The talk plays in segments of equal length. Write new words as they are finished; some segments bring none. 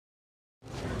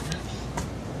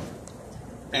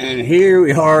And here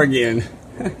we are again.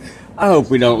 I hope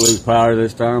we don't lose power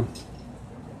this time.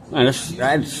 Man,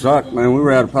 that sucked, man. We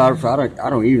were out of power for I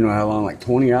don't even know how long, like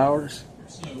 20 hours.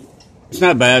 It's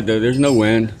not bad though. There's no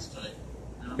wind.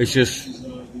 It's just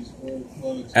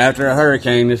after a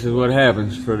hurricane, this is what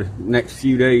happens for the next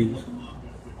few days.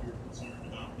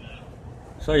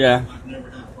 So yeah,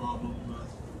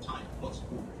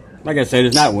 like I said,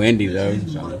 it's not windy though.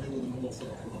 So.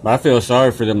 But I feel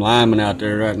sorry for them linemen out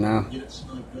there right now.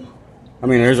 I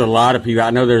mean, there's a lot of people.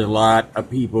 I know there's a lot of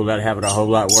people that have it a whole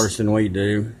lot worse than we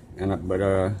do. But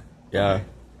yeah,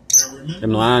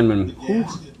 them linemen, whew,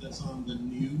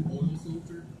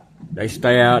 they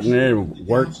stay out in there and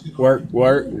work.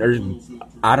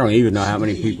 I don't even know how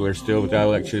many people are still without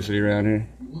electricity around here.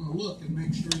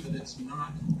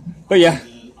 But yeah,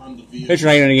 it's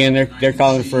raining again. They're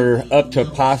calling for up to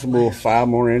possible 5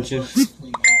 more inches.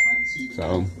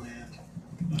 So,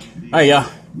 hey, y'all,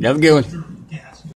 have a good one.